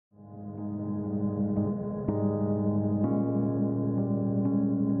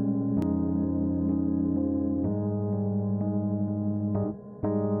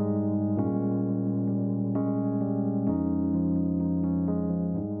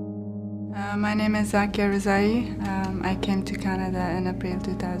My name is Zakia Rizai. I came to Canada in April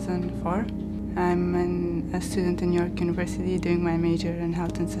 2004. A student in York University doing my major in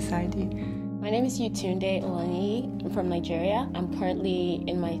health and society. My name is Yutunde Olani. I'm from Nigeria. I'm currently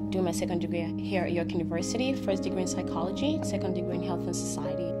doing my second degree here at York University, first degree in psychology, second degree in health and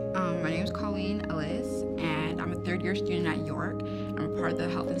society. My name is Colleen Ellis, and I'm a third-year student at York. I'm a part of the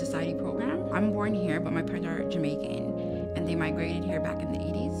health and society program. I'm born here, but my parents are Jamaican, and they migrated here back in the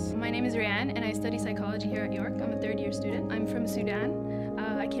 80s. My name is Ryan, and I study psychology here at York. I'm a third-year student. I'm from Sudan.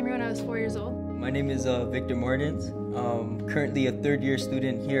 I came here when I was 4 years old. My name is Victor Martins. Currently a third-year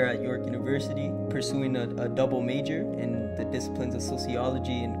student here at York University, pursuing a double major in the disciplines of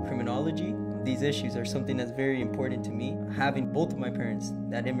sociology and criminology. These issues are something that's very important to me. Having both of my parents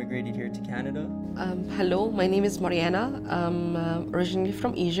that immigrated here to Canada. Hello, my name is Mariana. I'm originally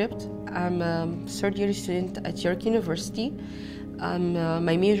from Egypt. I'm a third-year student at York University. I'm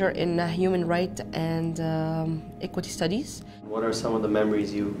my major in human rights and equity studies. What are some of the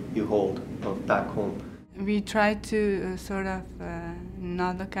memories you hold of back home? We try to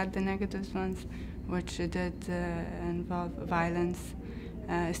not look at the negative ones, which did involve violence,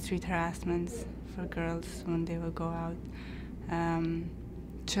 street harassments for girls when they will go out,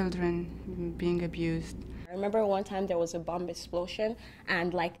 children being abused. I remember one time there was a bomb explosion,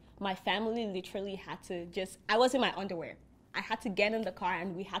 and my family literally had to I was in my underwear. I had to get in the car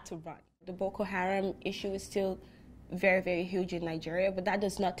and we had to run. The Boko Haram issue is still very, very huge in Nigeria, but that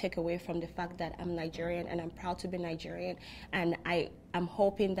does not take away from the fact that I'm Nigerian and I'm proud to be Nigerian, and I'm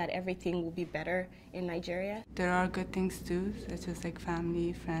hoping that everything will be better in Nigeria. There are good things too, such as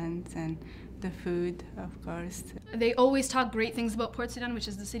family, friends, and the food, of course. They always talk great things about Port Sudan, which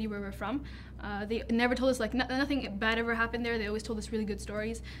is the city where we're from. They never told us nothing bad ever happened there. They always told us really good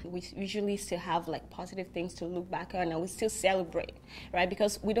stories. We usually still have positive things to look back on, and we still celebrate, right?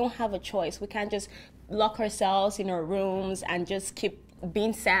 Because we don't have a choice. We can't just lock ourselves in our rooms and just keep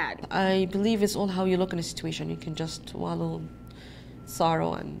being sad. I believe it's all how you look in a situation. You can just wallow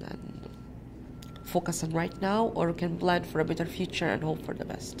sorrow and focus on right now, or you can plan for a better future and hope for the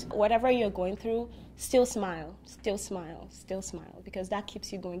best. Whatever you're going through, still smile, still smile, still smile, because that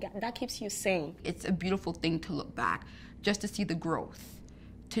keeps you going, that keeps you sane. It's a beautiful thing to look back, just to see the growth,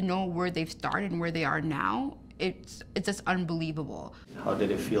 to know where they've started and where they are now. It's just unbelievable. How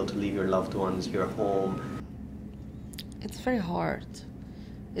did it feel to leave your loved ones, your home? It's very hard.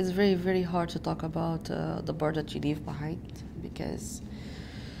 It's very, very hard to talk about the part that you leave behind, because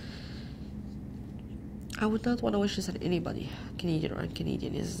I would not want to wish this on anybody, Canadian or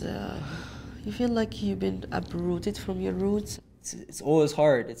un-Canadian. You feel like you've been uprooted from your roots. It's always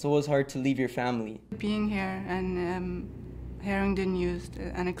hard. It's always hard to leave your family. Being here and hearing the news,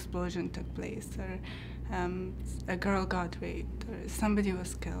 an explosion took place, or a girl got raped, or somebody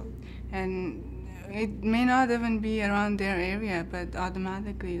was killed, and it may not even be around their area, but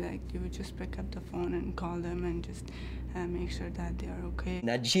automatically, you would just pick up the phone and call them and just make sure that they are okay.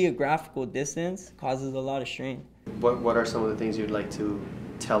 That geographical distance causes a lot of strain. What are some of the things you'd like to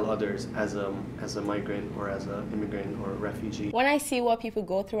tell others as a migrant or as an immigrant or a refugee? When I see what people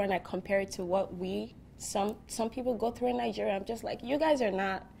go through and I compare it to what some people go through in Nigeria, I'm just like, you guys are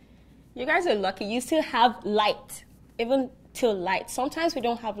lucky. You still have light, even till light. Sometimes we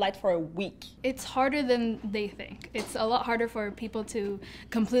don't have light for a week. It's harder than they think. It's a lot harder for people to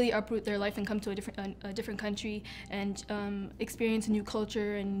completely uproot their life and come to a different country and experience a new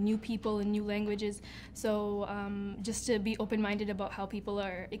culture and new people and new languages. So just to be open-minded about how people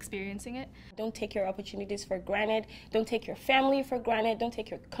are experiencing it. Don't take your opportunities for granted. Don't take your family for granted. Don't take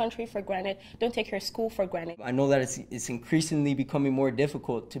your country for granted. Don't take your school for granted. I know that it's increasingly becoming more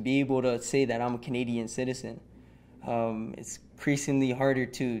difficult to be able to say that I'm a Canadian citizen. It's increasingly harder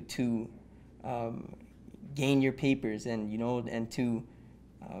to gain your papers and to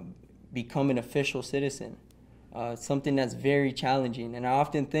become an official citizen. Something that's very challenging. And I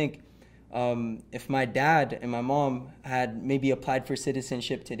often think if my dad and my mom had maybe applied for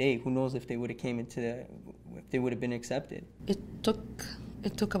citizenship today, who knows if they would have if they would have been accepted.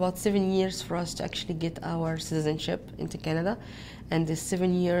 It took about 7 years for us to actually get our citizenship into Canada, and the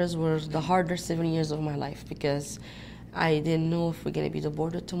 7 years were the hardest 7 years of my life, because I didn't know if we're gonna be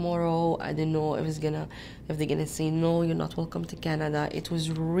deported tomorrow. I didn't know if they're gonna say no, you're not welcome to Canada. It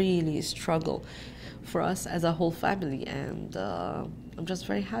was really a struggle for us as a whole family, and I'm just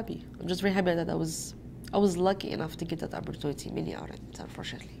very happy. I'm just very happy that I was lucky enough to get that opportunity. Many aren't,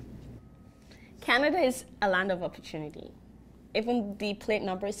 unfortunately. Canada is a land of opportunity. Even the plate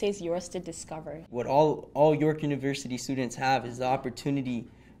number says yours to discover. What all York University students have is the opportunity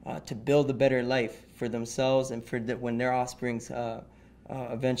to build a better life for themselves and for when their offsprings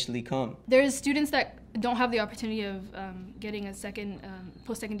eventually come. There's students that don't have the opportunity of getting a second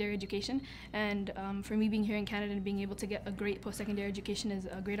post-secondary education, and for me being here in Canada and being able to get a great post-secondary education is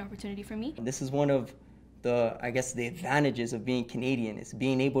a great opportunity for me. This is one of the advantages of being Canadian, is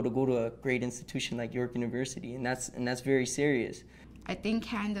being able to go to a great institution like York University, and that's very serious. I think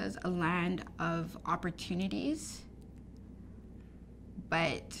Canada is a land of opportunities,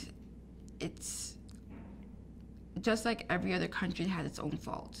 but it's just like every other country has its own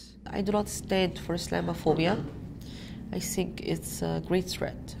faults. I do not stand for Islamophobia. I think it's a great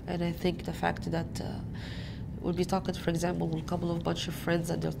threat, and I think the fact that we'll be talking, for example, with a bunch of friends,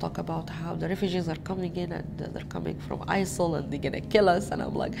 and they'll talk about how the refugees are coming in and they're coming from ISIL and they're gonna kill us, and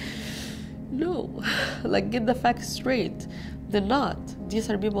I'm like, no, like, get the facts straight. They're not. These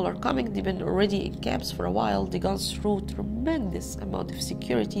are people are coming, they've been already in camps for a while, they've gone through tremendous amount of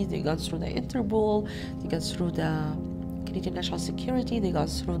security, they've gone through the Interpol, they've gone through the Canadian National Security, they got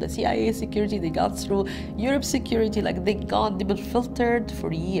through the CIA security, they got through Europe security, like they've been filtered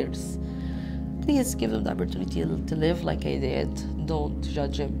for years. Please give them the opportunity to live like I did. Don't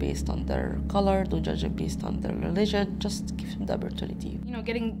judge them based on their color, don't judge them based on their religion, just give them the opportunity. You know,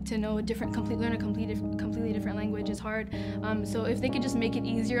 getting to know learn a completely different language is hard. So if they could just make it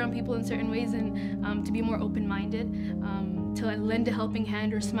easier on people in certain ways, and to be more open-minded, to lend a helping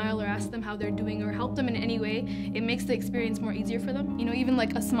hand or smile or ask them how they're doing or help them in any way, it makes the experience more easier for them. You know, even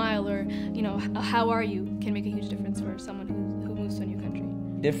like a smile or, you know, a how are you can make a huge difference for someone who moves to a new country.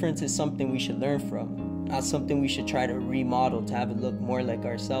 Difference is something we should learn from, not something we should try to remodel to have it look more like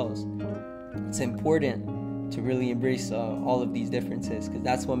ourselves. It's important to really embrace all of these differences, because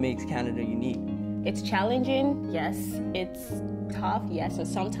that's what makes Canada unique. It's challenging, yes. It's tough, yes. And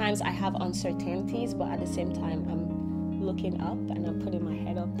sometimes I have uncertainties, but at the same time, I'm looking up and I'm putting my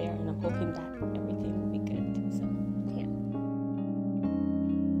head up there and I'm hoping that